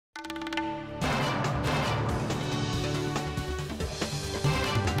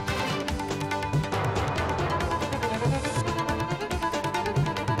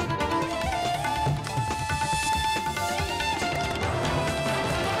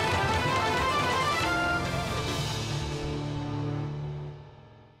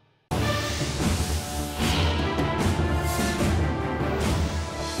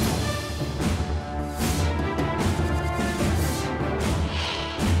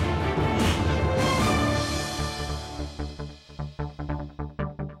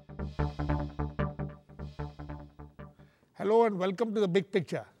Hello and welcome to the big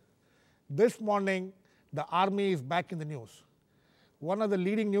picture. This morning, the army is back in the news. One of the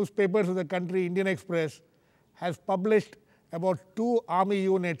leading newspapers of the country, Indian Express, has published about 2 army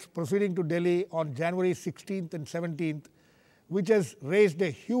units proceeding to Delhi on January 16th and 17th, which has raised a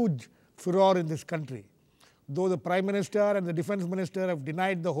huge furor in this country. Though the Prime Minister and the Defence Minister have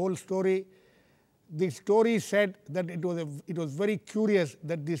denied the whole story, the story said that it was very curious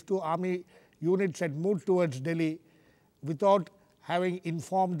that these 2 army units had moved towards Delhi without having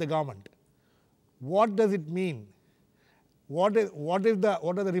informed the government. What does it mean? What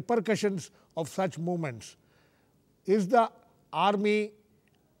are the repercussions of such movements? Is the army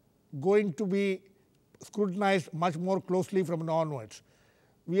going to be scrutinized much more closely from now onwards?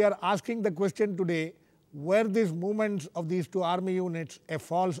 We are asking the question today, were these movements of these 2 army units a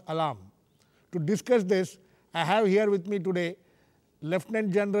false alarm? To discuss this, I have here with me today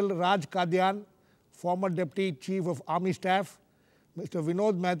Lt.Gen.Raj Kadyan, former Deputy Chief of Army Staff, Mr.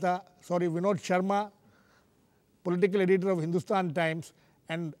 Vinod Sharma, political editor of Hindustan Times,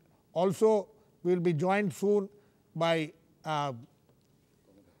 and also we will be joined soon by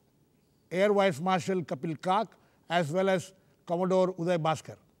Air Vice Marshal Kapil as well as Commodore Uday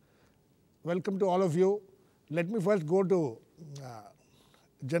Bhaskar. Welcome to all of you. Let me first go to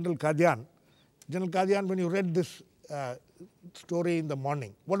General Kadyan. General Kadyan, when you read this story in the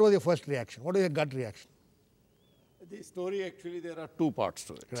morning, what was your first reaction? What was your gut reaction? The story, actually, there are 2 parts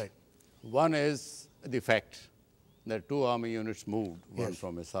to it. Right. One is the fact that 2 army units moved, one Yes.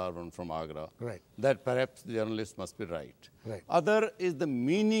 from Hisar, one from Agra. Right. That perhaps the journalist must be right. Right. Other is the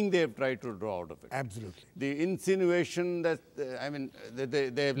meaning they have tried to draw out of it. Absolutely. The insinuation that, they have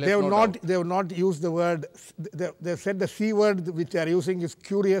left They have no not. doubt. They have not used the word. They have said the C word which they are using is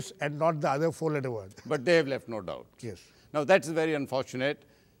curious and not the other 4-letter word. But they have left no doubt. Yes. Now, that's very unfortunate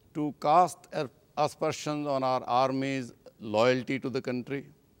to cast aspersions on our army's loyalty to the country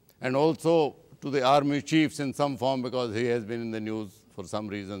and also to the army chiefs in some form, because he has been in the news for some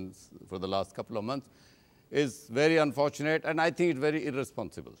reasons for the last couple of months, is very unfortunate, and I think it's very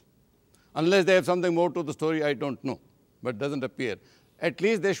irresponsible. Unless they have something more to the story, I don't know, but doesn't appear. At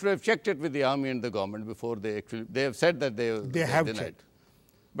least they should have checked it with the army and the government before they have said that they have denied. checked.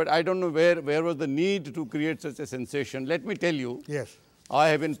 But I don't know where was the need to create such a sensation. Let me tell you, Yes. I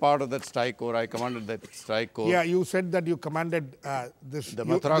have been part of that strike corps. I commanded that strike corps. Yeah, you said that you commanded this. The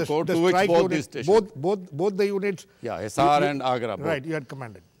Mathura corps, the to which strike both unit, these stations. both the units. Yeah, Hisar and Agra. Both. Right, you had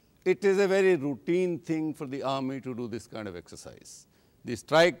commanded. It is a very routine thing for the army to do this kind of exercise. The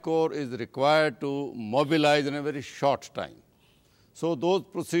strike corps is required to mobilize in a very short time. So those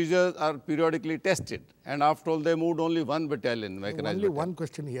procedures are periodically tested. And after all, they moved only 1 battalion, mechanized Only battalion. one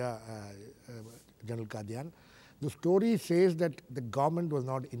question here, General Kadyan. The story says that the government was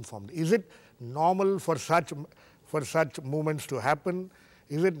not informed. Is it normal for such movements to happen?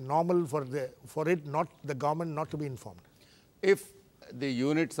 Is it normal for the government not to be informed? If the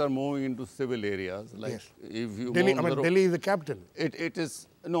units are moving into civil areas, like Yes. if you Delhi, move on the road, Delhi is the capital. it is,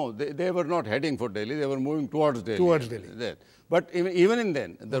 no, they were not heading for Delhi, they were moving towards Delhi. Towards Delhi. There. But even in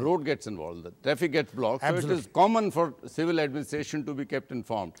then, the road gets involved, the traffic gets blocked. So Absolutely. it is common for civil administration to be kept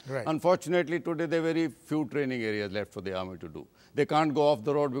informed. Right. Unfortunately, today there are very few training areas left for the army to do. They can't go off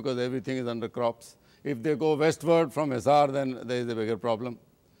the road because everything is under crops. If they go westward from Hisar, then there is a bigger problem.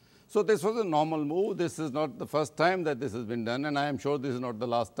 So this was a normal move. This is not the first time that this has been done, and I am sure this is not the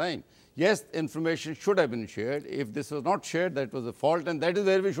last time. Yes, information should have been shared. If this was not shared, that was a fault, and that is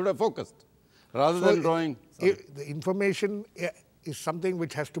where we should have focused, rather than drawing. The information is something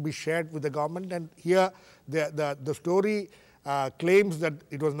which has to be shared with the government, and here the story claims that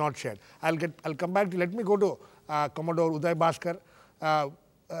it was not shared. I'll come back to. Let me go to Commodore Uday Bhaskar.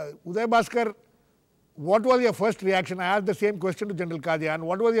 Uday Bhaskar, what was your first reaction? I asked the same question to General Kadyan.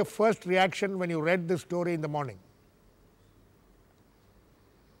 What was your first reaction when you read this story in the morning?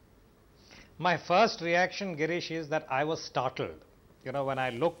 My first reaction, Girish, is that I was startled. You know, when I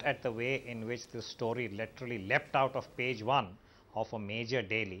looked at the way in which this story literally leapt out of page 1 of a major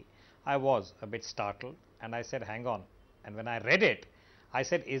daily, I was a bit startled and I said, hang on. And when I read it, I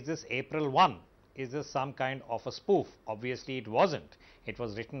said, is this April 1? Is this some kind of a spoof? Obviously, it wasn't. It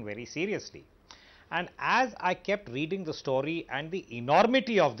was written very seriously. And as I kept reading the story and the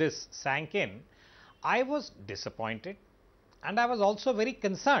enormity of this sank in, I was disappointed and I was also very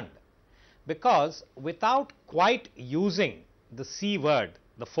concerned, because without quite using the C word,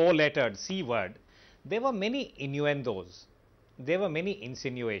 the 4-lettered C word, there were many innuendos, there were many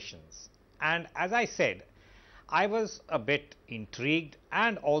insinuations. And as I said, I was a bit intrigued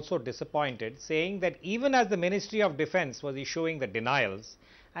and also disappointed, saying that even as the Ministry of Defence was issuing the denials,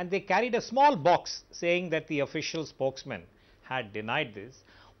 and they carried a small box saying that the official spokesman had denied this,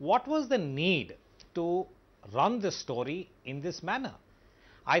 what was the need to run this story in this manner?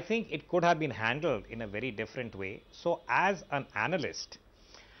 I think it could have been handled in a very different way. So as an analyst,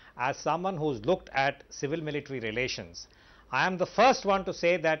 as someone who's looked at civil-military relations, I am the first one to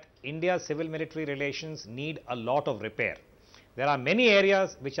say that India's civil-military relations need a lot of repair. There are many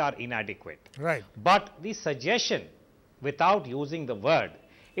areas which are inadequate. Right. But the suggestion, without using the word,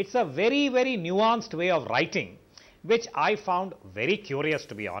 it's a very, very nuanced way of writing, which I found very curious,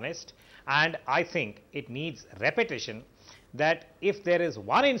 to be honest. And I think it needs repetition, that if there is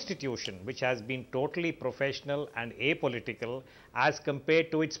one institution which has been totally professional and apolitical as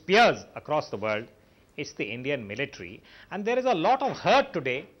compared to its peers across the world, it's the Indian military. And there is a lot of hurt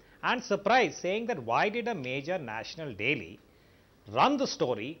today and surprise saying that why did a major national daily run the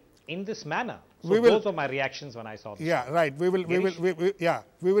story in this manner? So those were my reactions when I saw this. Yeah, right. We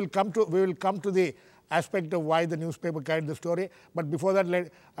will come to the aspect of why the newspaper carried the story. But before that,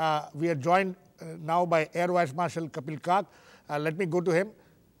 we are joined now by Air Vice Marshal Kapil Kak. Let me go to him.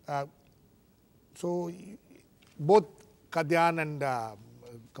 So both Kadyan and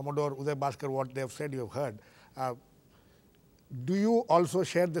Commodore Uday, Bhaskar, what they have said, you have heard. Do you also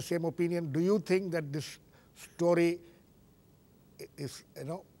share the same opinion? Do you think that this story is,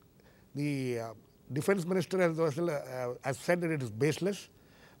 the defense minister has said that it is baseless,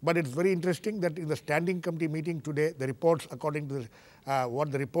 but it's very interesting that in the standing committee meeting today, the reports, according to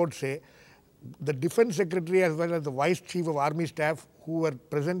what the reports say, the defense secretary as well as the vice chief of army staff who were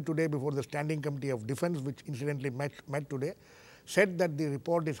present today before the standing committee of defense, which incidentally met today, said that the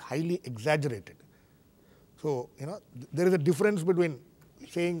report is highly exaggerated. So, there is a difference between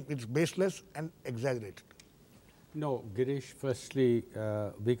saying it's baseless and exaggerated. No, Girish, firstly,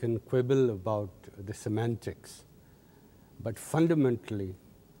 we can quibble about the semantics. But fundamentally,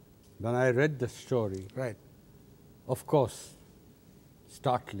 when I read the story, right, of course,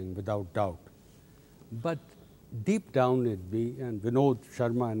 startling without doubt. But deep down in me, and Vindo,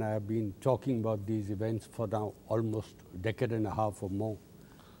 Sharma and I have been talking about these events for now almost a decade and a half or more.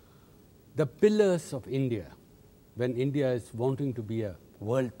 The pillars of India, when India is wanting to be a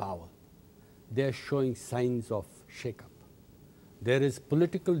world power, they are showing signs of shake-up. There is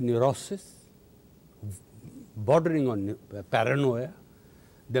political neurosis bordering on paranoia.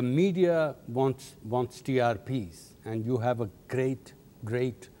 The media wants TRPs, and you have a great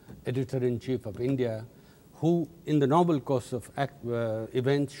editor-in-chief of India who, in the normal course of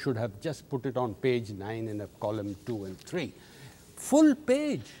events, should have just put it on page 9 in a column 2 and 3. Full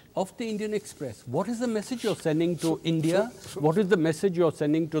page of the Indian Express. What is the message you're sending to India? What is the message you're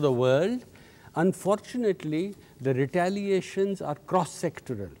sending to the world? Unfortunately, the retaliations are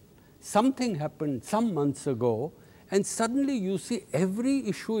cross-sectoral. Something happened some months ago, and suddenly you see every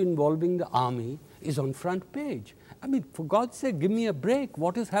issue involving the army is on front page. I mean, for God's sake, give me a break.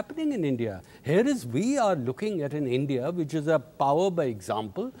 What is happening in India? Here is, we are looking at an India which is a power by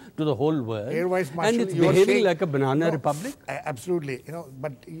example to the whole world. Air Vice Marshal, and it's behaving like a banana republic. Absolutely.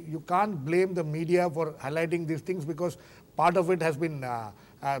 But you can't blame the media for highlighting these things, because part of it has been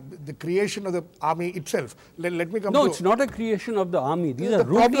the creation of the army itself. Let me come to... No, it's not a creation of the army. These are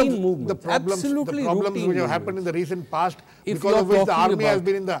routine movements. The problems which have happened in the recent past, because of which the army has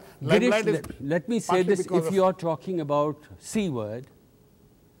been in the limelight. Girish, let me say this, if you are talking about C word,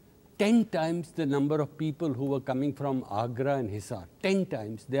 10 times the number of people who were coming from Agra and Hisar, 10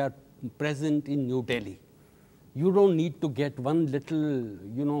 times they are present in New Delhi. You don't need to get one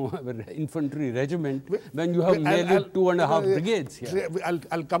little, infantry regiment when you have nearly 2.5 brigades here.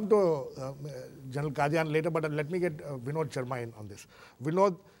 I'll come to General Kadyan later, but let me get Vinod Sharma in on this.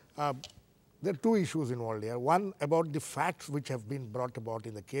 Vinod, there are two issues involved here. One, about the facts which have been brought about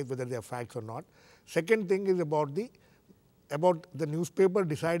in the case, whether they are facts or not. Second thing is about the newspaper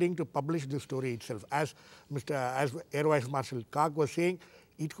deciding to publish the story itself. As Air Vice Marshal Kak was saying,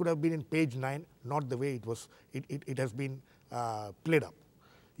 it could have been in page 9, not the way it has been played up.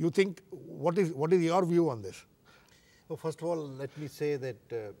 You think, what is your view on this? Well, first of all, let me say that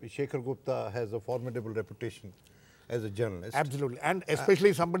Shekhar Gupta has a formidable reputation as a journalist. Absolutely, and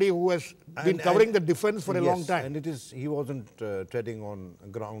especially somebody who has been covering the defense for a long time. And he wasn't treading on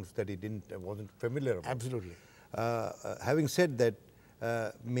grounds that he wasn't familiar with. Absolutely. Having said that,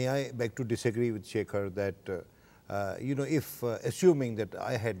 may I beg to disagree with Shekhar that if assuming that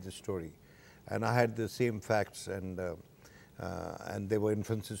I had the story and I had the same facts and there were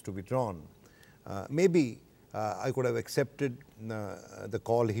inferences to be drawn, maybe I could have accepted the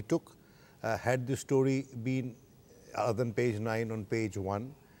call he took had the story been other than page 9 on page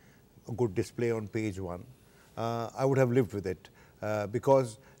 1, a good display on page 1, I would have lived with it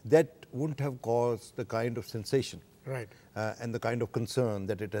because that wouldn't have caused the kind of sensation Right. And the kind of concern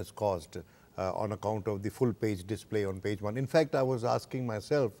that it has caused on account of the full page display on page 1. In fact, I was asking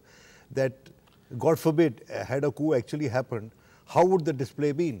myself that, God forbid, had a coup actually happened, how would the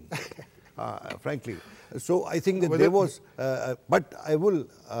display been, frankly. So I think that there was, but I will,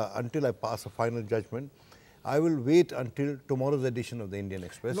 until I pass a final judgment, I will wait until tomorrow's edition of the Indian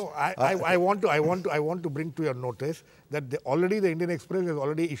Express. No, I want to bring to your notice that already the Indian Express has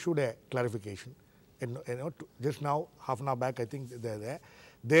already issued a clarification. And, just now, half an hour back, I think they're there.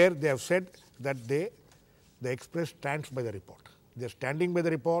 There they have said that the Express stands by the report. They're standing by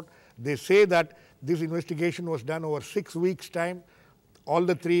the report. They say that this investigation was done over 6 weeks' time. All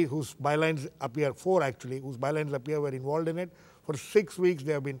the three whose bylines appear, 4 actually, whose bylines appear were involved in it. For 6 weeks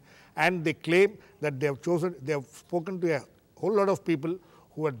they have been, and they claim that they have spoken to a whole lot of people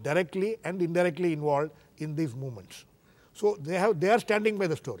who are directly and indirectly involved in these movements. So they are standing by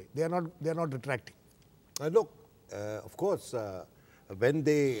the story. They are not retracting. Look, of course, when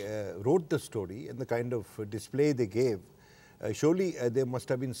they wrote the story and the kind of display they gave, surely there must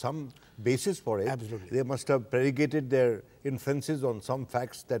have been some basis for it. Absolutely. They must have predicated their inferences on some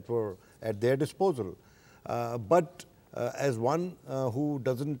facts that were at their disposal. But as one who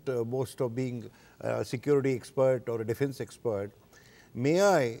doesn't boast of being a security expert or a defense expert, may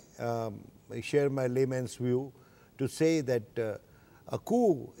I share my layman's view to say that a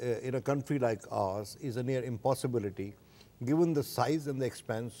coup in a country like ours is a near impossibility, given the size and the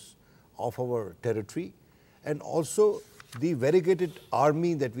expanse of our territory, and also the variegated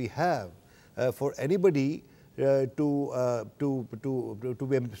army that we have. For anybody to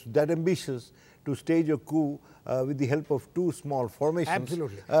be that ambitious to stage a coup with the help of 2 small formations.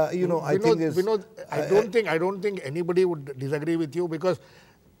 Absolutely. I think Vinod, I don't think anybody would disagree with you, because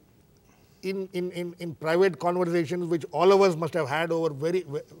in private conversations which all of us must have had over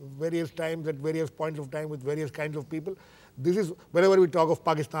various times at various points of time with various kinds of people, this is, whenever we talk of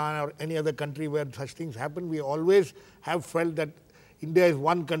Pakistan or any other country where such things happen, we always have felt that India is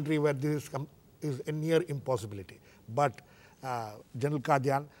one country where this is a near impossibility. But General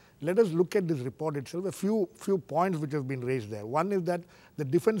Kadyan, let us look at this report itself. A few points which have been raised there. One is that the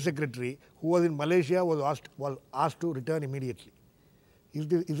Defense Secretary, who was in Malaysia, was asked to return immediately.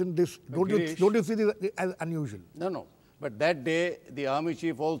 Isn't this? Don't you see this as unusual? No. But that day, the Army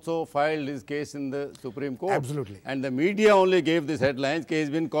Chief also filed his case in the Supreme Court. Absolutely. And the media only gave this headlines, he's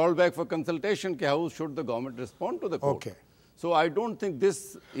been called back for consultation, how should the government respond to the court? Okay. So I don't think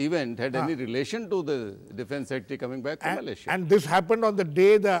this event had any relation to the Defense Secretary coming back to Malaysia. And this happened on the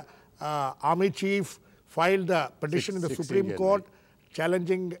day the Army Chief filed the petition in the Supreme Court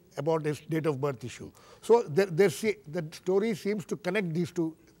challenging about his date of birth issue. So the story seems to connect these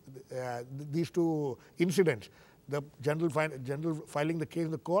two incidents. The general filing the case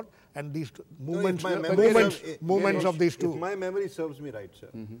in the court and these movements of these two. If my memory serves me right, sir,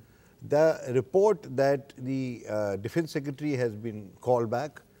 the report that the Defense Secretary has been called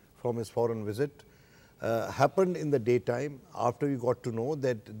back from his foreign visit happened in the daytime after we got to know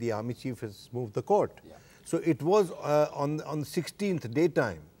that the Army Chief has moved the court. Yeah. So it was on the 16th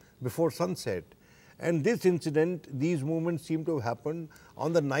daytime, before sunset. And this incident, these movements seem to have happened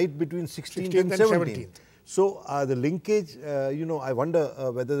on the night between 16th and 17th. So the linkage, I wonder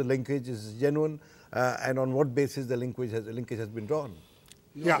whether the linkage is genuine and on what basis the linkage has been drawn.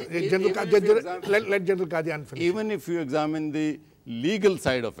 Yeah, let General Kadyan finish. Even if you examine the legal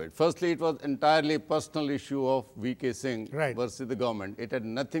side of it, firstly, it was entirely a personal issue of V.K. Singh versus the government. It had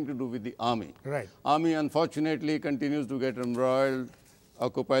nothing to do with the army. Right. Army, unfortunately, continues to get embroiled,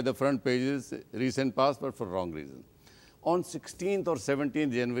 occupy the front pages, recent past, but for wrong reason. On 16th or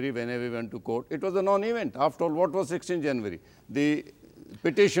 17th January, whenever we went to court, it was a non-event. After all, what was 16th January? The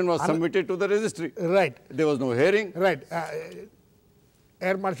petition was submitted to the registry. Right. There was no hearing. Right.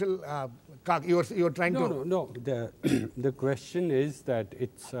 Air Marshal Kak, you were trying to... No. The question is that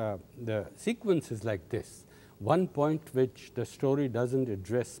it's the sequence is like this. One point which the story doesn't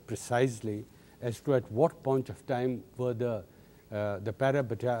address precisely as to at what point of time were the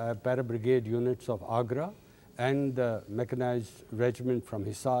para brigade units of Agra and the mechanized regiment from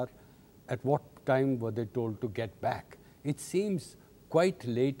Hisar, at what time were they told to get back? It seems quite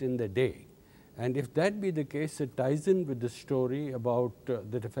late in the day. And if that be the case, it ties in with the story about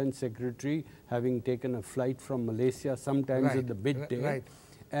the Defense Secretary having taken a flight from Malaysia sometimes at the midday.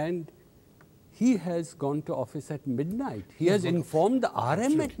 And he has gone to office at midnight. He has informed the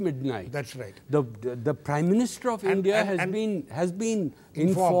RM at midnight. That's right. The Prime Minister of India has been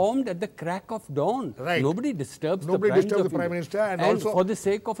informed at the crack of dawn. Right. Nobody disturbs the Prime Minister. And also for the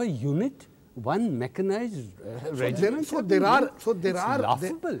sake of a unit one mechanized regiment. There are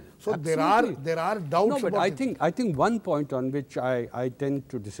laughable. There are doubts. No, but about I think one point on which I tend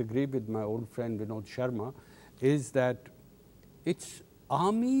to disagree with my old friend Vinod Sharma is that it's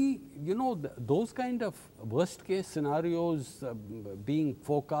army, you know, those kind of worst case scenarios being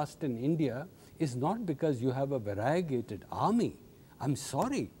forecast in India is not because you have a variegated army. I'm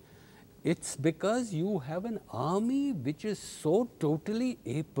sorry. It's because you have an army which is so totally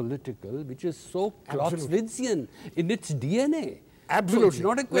apolitical, which is so Clausewitzian in its DNA. Absolutely. So it's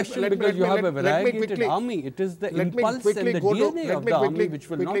not a question because you have a variegated army. It is the impulse and the DNA of the army which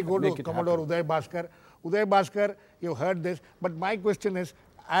will not make it Commodore happen. Uday Bhaskar. Uday Bhaskar, you heard this. But my question is,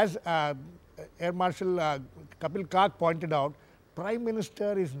 as Air Marshal Kapil Kak pointed out, Prime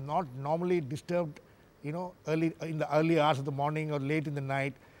Minister is not normally disturbed, you know, early in the early hours of the morning or late in the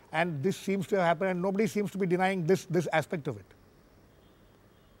night. And this seems to have happened, and nobody seems to be denying this aspect of it.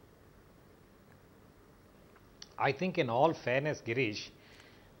 I think in all fairness, Girish,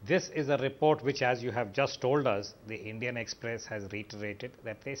 this is a report which, as you have just told us, the Indian Express has reiterated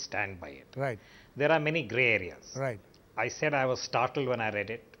that they stand by it. Right. There are many grey areas. Right. I said I was startled when I read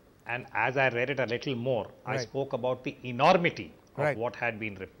it, and as I read it a little more, I spoke about the enormity of what had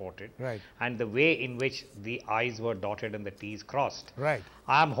been reported and the way in which the I's were dotted and the T's crossed. Right.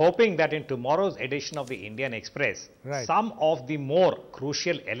 I am hoping that in tomorrow's edition of the Indian Express, some of the more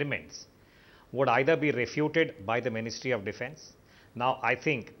crucial elements would either be refuted by the Ministry of Defence. Now, I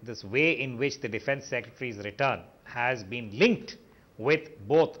think this way in which the Defence Secretary's return has been linked with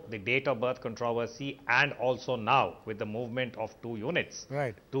both the date of birth controversy and also now with the movement of 2 units,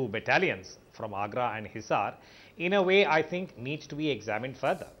 2 battalions from Agra and Hisar, in a way I think needs to be examined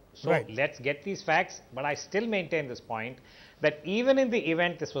further. So let's get these facts, but I still maintain this point that even in the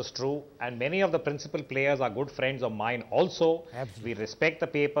event this was true, and many of the principal players are good friends of mine also, we respect the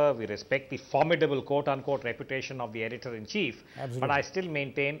paper, we respect the formidable quote-unquote reputation of the editor-in-chief, but I still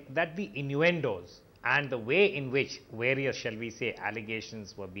maintain that the innuendos and the way in which various, shall we say,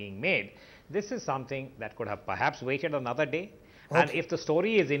 allegations were being made, this is something that could have perhaps waited another day. And if the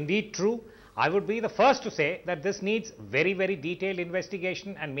story is indeed true, I would be the first to say that this needs very, very detailed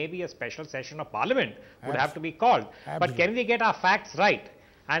investigation, and maybe a special session of Parliament would have to be called. But can we get our facts right?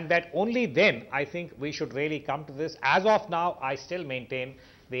 And that only then I think we should really come to this. As of now, I still maintain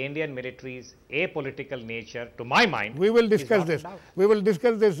the Indian military's apolitical nature, to my mind. We will discuss this. We will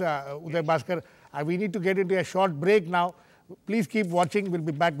discuss this, Uday Bhaskar. We need to get into a short break now. Please keep watching. We'll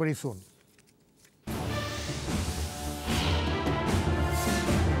be back very soon.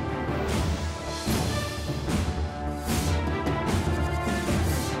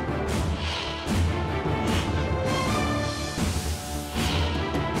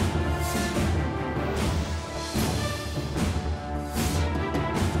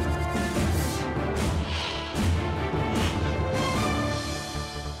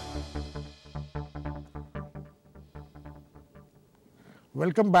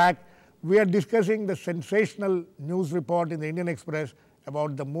 Welcome back. We are discussing the sensational news report in the Indian Express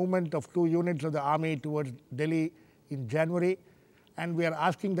about the movement of 2 units of the army towards Delhi in January, and we are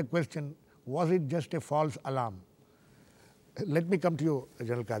asking the question, was it just a false alarm? Let me come to you,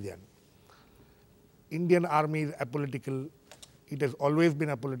 General Kadyan. Indian army is apolitical. It has always been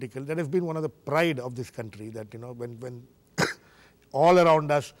apolitical. That has been one of the pride of this country, that, you know, when all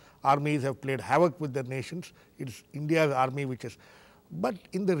around us armies have played havoc with their nations, it's India's army which is. But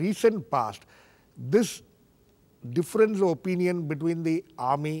in the recent past, this difference of opinion between the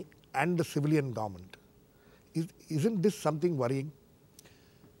army and the civilian government, isn't this something worrying?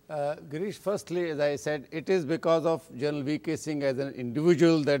 Girish, firstly, as I said, it is because of Gen.V.K.Singh as an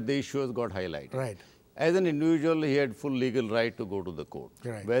individual that the issue has got highlighted. Right. As an individual, he had full legal right to go to the court.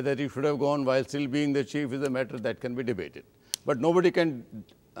 Right. Whether he should have gone while still being the chief is a matter that can be debated. But nobody can,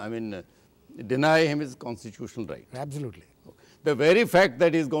 deny him his constitutional right. Absolutely. The very fact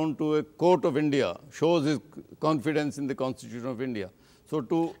that he's gone to a court of India shows his confidence in the Constitution of India.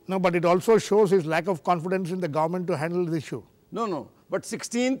 So No, but it also shows his lack of confidence in the government to handle the issue. No. But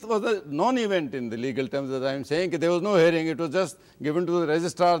 16th was a non-event in the legal terms, as I am saying. There was no hearing. It was just given to the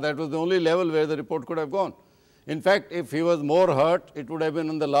registrar. That was the only level where the report could have gone. In fact, if he was more hurt, it would have been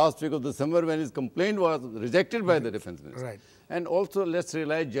in the last week of December when his complaint was rejected by the defense minister. Right. And also, let's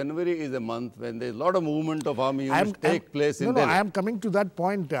realize January is a month when there is a lot of movement of army units take place in Delhi. I am coming to that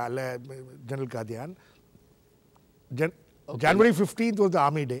point, General Kadyan. January 15th was the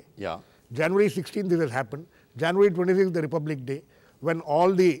Army Day. Yeah. January 16th this has happened. January 26th the Republic Day, when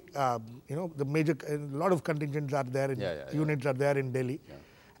all the the major, a lot of contingents are there, units are there in Delhi. Yeah.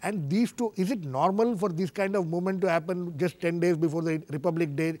 And these two, is it normal for this kind of movement to happen just 10 days before the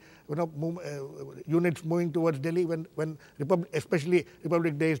Republic Day, units moving towards Delhi when especially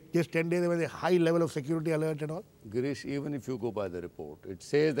Republic Day is just 10 days, there was a high level of security alert and all? Girish, even if you go by the report, it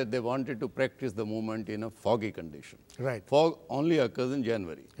says that they wanted to practice the movement in a foggy condition. Right. Fog only occurs in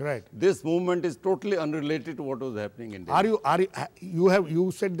January. Right. This movement is totally unrelated to what was happening in Delhi.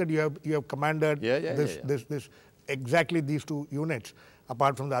 You said that you have commanded this exactly these two units,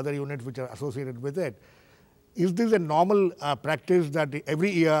 apart from the other units which are associated with it. Is this a normal practice that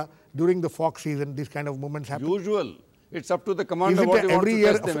every year during the fog season these kind of movements happen? Usual. It's up to the commander what he wants to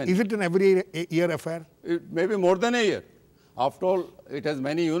test them in. Is it an every year affair? It may be more than a year. After all, it has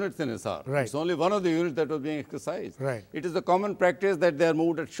many units in SR. Right. It's only one of the units that was being exercised. Right. It is the common practice that they are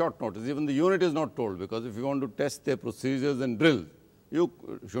moved at short notice. Even the unit is not told, because if you want to test their procedures and drills, you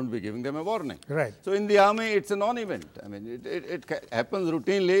shouldn't be giving them a warning. Right. So in the army, it's a non-event. I mean, it happens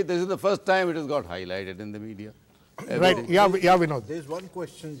routinely. This is the first time it has got highlighted in the media. Right. Yeah, Vinod. There's one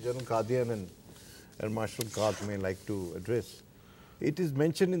question General Kadyan and Marshal Karth may like to address. It is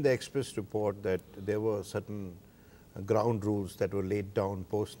mentioned in the Express report that there were certain ground rules that were laid down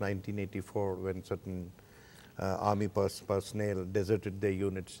post 1984 when certain army personnel deserted their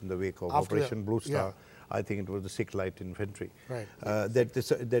units in the wake of Operation Blue Star. Yeah. I think it was the Sikh Light Infantry. Right.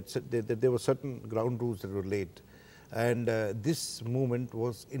 That there were certain ground rules that were laid, and this movement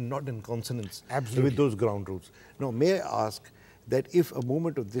was not in consonance with those ground rules. Now, may I ask that if a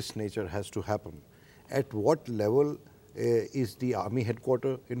movement of this nature has to happen, at what level is the army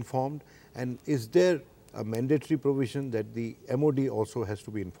headquarters informed, and is there a mandatory provision that the MOD also has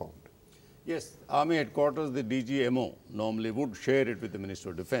to be informed? Yes, army headquarters, the DGMO normally would share it with the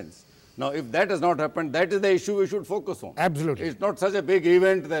Minister of Defence. Now, if that has not happened, that is the issue we should focus on. Absolutely. It's not such a big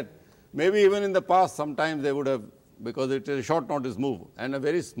event that maybe even in the past sometimes they would have, because it is a short notice move and a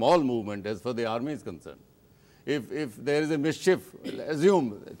very small movement as far as the army is concerned. If there is a mischief,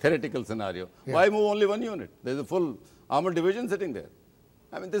 assume theoretical scenario, why move only one unit? There is a full armored division sitting there.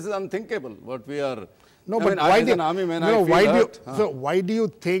 I mean, this is unthinkable what we are. No, I but mean, why as do, an army man, no, I feel why hurt. So why do you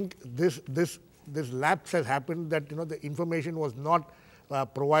think this lapse has happened, that the information was not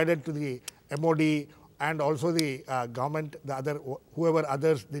provided to the MOD and also the government, the other whoever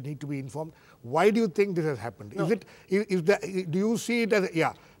others they need to be informed? Why do you think this has happened? No. Do you see it as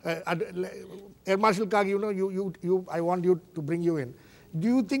Air Marshal Karth, I want you to bring you in. Do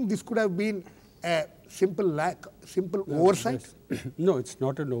you think this could have been a simple oversight? No, it's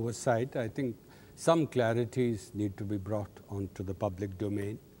not an oversight. I think some clarities need to be brought onto the public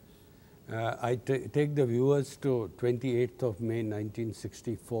domain. I take the viewers to 28th of May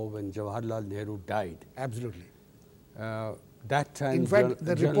 1964 when Jawaharlal Nehru died. Absolutely. That time, in fact,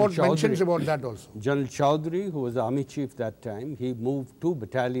 the report mentions about that also. General Chaudhary, who was the army chief that time, he moved 2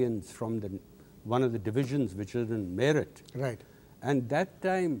 battalions from one of the divisions which was in Meerut. Right. And that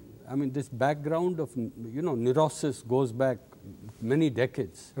time, I mean, this background of, neurosis goes back many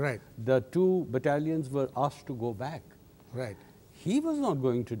decades. Right. The 2 battalions were asked to go back. Right. He was not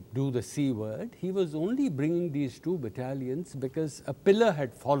going to do the C word. He was only bringing these 2 battalions because a pillar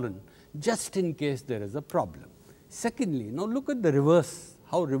had fallen, just in case there is a problem. Secondly, now look at the reverse,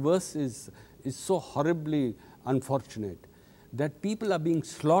 how reverse is so horribly unfortunate, that people are being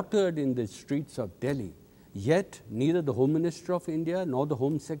slaughtered in the streets of Delhi, yet neither the Home Minister of India, nor the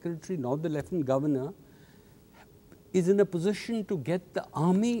Home Secretary, nor the Lieutenant Governor is in a position to get the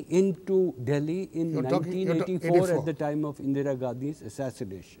army into Delhi in 1984 at the time of Indira Gandhi's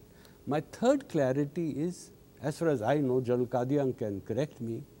assassination. My third clarity is, as far as I know, General Kadyan can correct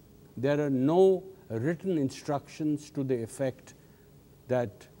me, there are no written instructions to the effect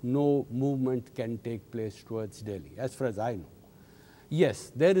that no movement can take place towards Delhi, as far as I know. Yes,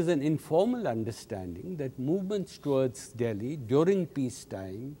 there is an informal understanding that movements towards Delhi during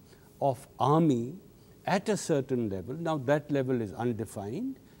peacetime of army at a certain level, now that level is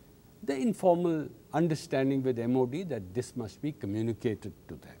undefined, the informal understanding with MOD that this must be communicated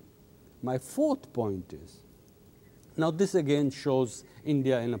to them. My fourth point is, now this again shows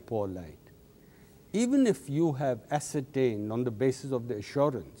India in a poor light. Even if you have ascertained on the basis of the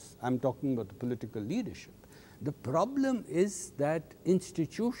assurance, I'm talking about the political leadership, the problem is that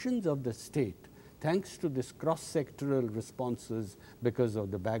institutions of the state, thanks to this cross-sectoral responses because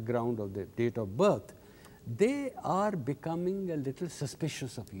of the background of the date of birth, they are becoming a little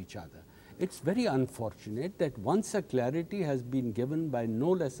suspicious of each other. It's very unfortunate that once a clarity has been given by no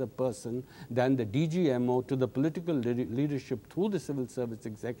less a person than the DGMO to the political leadership through the civil service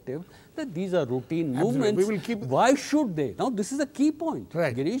executive, that these are routine movements. Why should they? Now, this is a key point,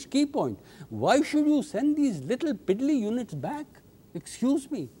 right. Girish, key point. Why should you send these little piddly units back? Excuse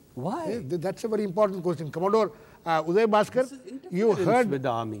me, why? Yeah, that's a very important question. Commodore Uday Bhaskar, you heard with the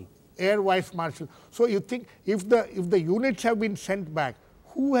army. Air Vice Marshal. So you think if the units have been sent back,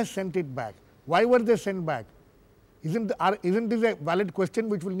 who has sent it back? Why were they sent back? Isn't this a valid question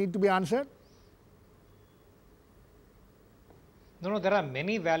which will need to be answered? No, there are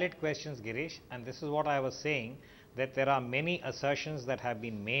many valid questions, Girish, and this is what I was saying, that there are many assertions that have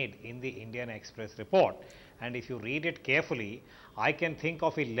been made in the Indian Express report. And if you read it carefully, I can think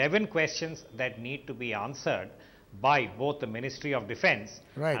of 11 questions that need to be answered by both the Ministry of Defence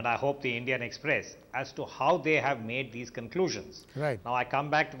and I hope the Indian Express as to how they have made these conclusions. Now I come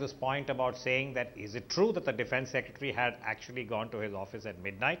back to this point about saying that is it true that the Defence Secretary had actually gone to his office at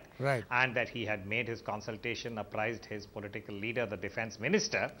midnight and that he had made his consultation, apprised his political leader, the Defence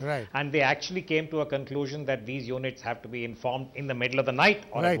Minister, and they actually came to a conclusion that these units have to be informed in the middle of the night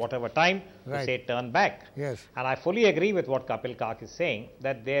or at whatever time to say turn back. And I fully agree with what Kapil Kak is saying,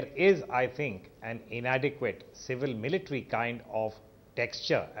 that there is, I think, an inadequate civil military kind of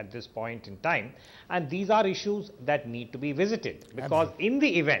texture at this point in time, and these are issues that need to be visited, because in the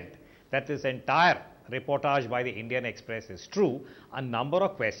event that this entire reportage by the Indian Express is true, a number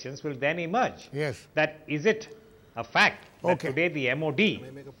of questions will then emerge. That is it a fact that today the MOD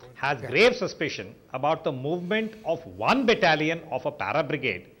has grave suspicion about the movement of one battalion of a para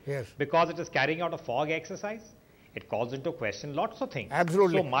brigade because it is carrying out a fog exercise? It calls into question lots of things.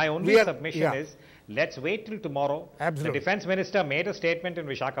 So my only submission is, let's wait till tomorrow. The Defence Minister made a statement in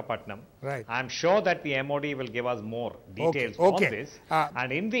Visakhapatnam. I'm sure that the MOD will give us more details on this.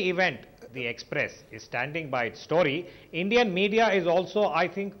 And in the event the Express is standing by its story, Indian media is also, I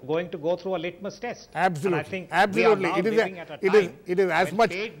think, going to go through a litmus test. And I think it is as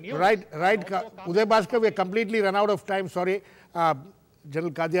much Uday Bhaskar, we are completely run out of time. Sorry,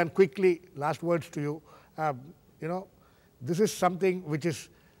 General Kadyan, quickly, last words to you. You know, this is something which is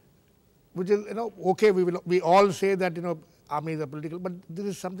you know, okay, we all say that, you know, armies are political, but this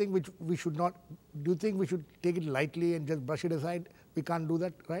is something which we should not. Do you think we should take it lightly and just brush it aside? We can't do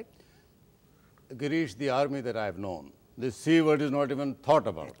that, right? Girish, the army that I have known, the C word is not even thought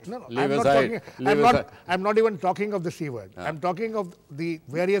about. No, I'm not even talking of the C word. I'm talking of the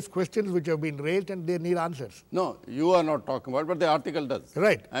various questions which have been raised and they need answers. No, you are not talking about, but the article does.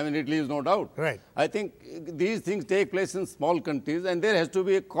 I mean, it leaves no doubt. I think these things take place in small countries and there has to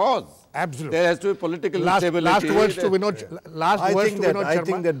be a cause. There has to be political stability. Last words to Vinod. I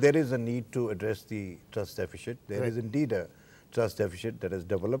think that there is a need to address the trust deficit. There is indeed a trust deficit that has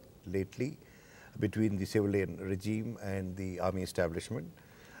developed lately between the civilian regime and the army establishment,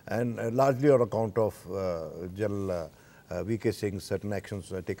 and largely on account of Gen.V.K.Singh, certain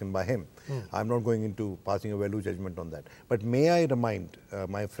actions taken by him. I'm not going into passing a value judgment on that. But may I remind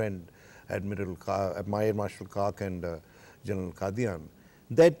my friend Admiral Air Marshal Kak and General Kadyan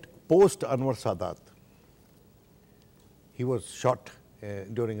that post Anwar Sadat, he was shot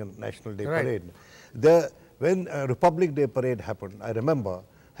during a National Day parade. When Republic Day parade happened, I remember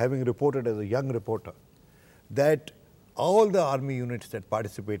having reported as a young reporter that all the army units that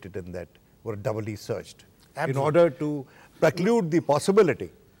participated in that were doubly searched in order to preclude the possibility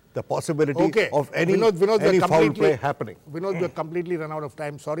of any foul play happening. Vinod, we are completely run out of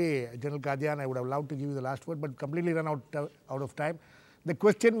time. Sorry, General Kadyan, I would have loved to give you the last word, but completely run out of time. The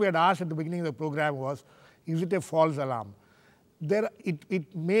question we had asked at the beginning of the program was, is it a false alarm?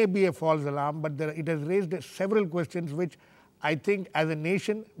 It may be a false alarm, but it has raised several questions which I think as a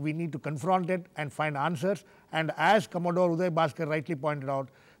nation we need to confront it and find answers. And as Commodore Uday Bhaskar rightly pointed out,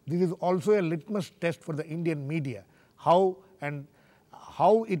 this is also a litmus test for the Indian media, how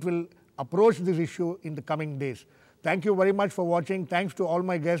it will approach this issue in the coming days. Thank you very much for watching. Thanks to all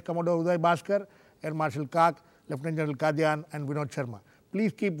my guests, Commodore Uday Bhaskar, Air Marshal Kak, Lieutenant General Kadyan and Vinod Sharma.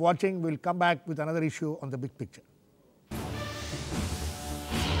 Please keep watching. We'll come back with another issue on The Big Picture.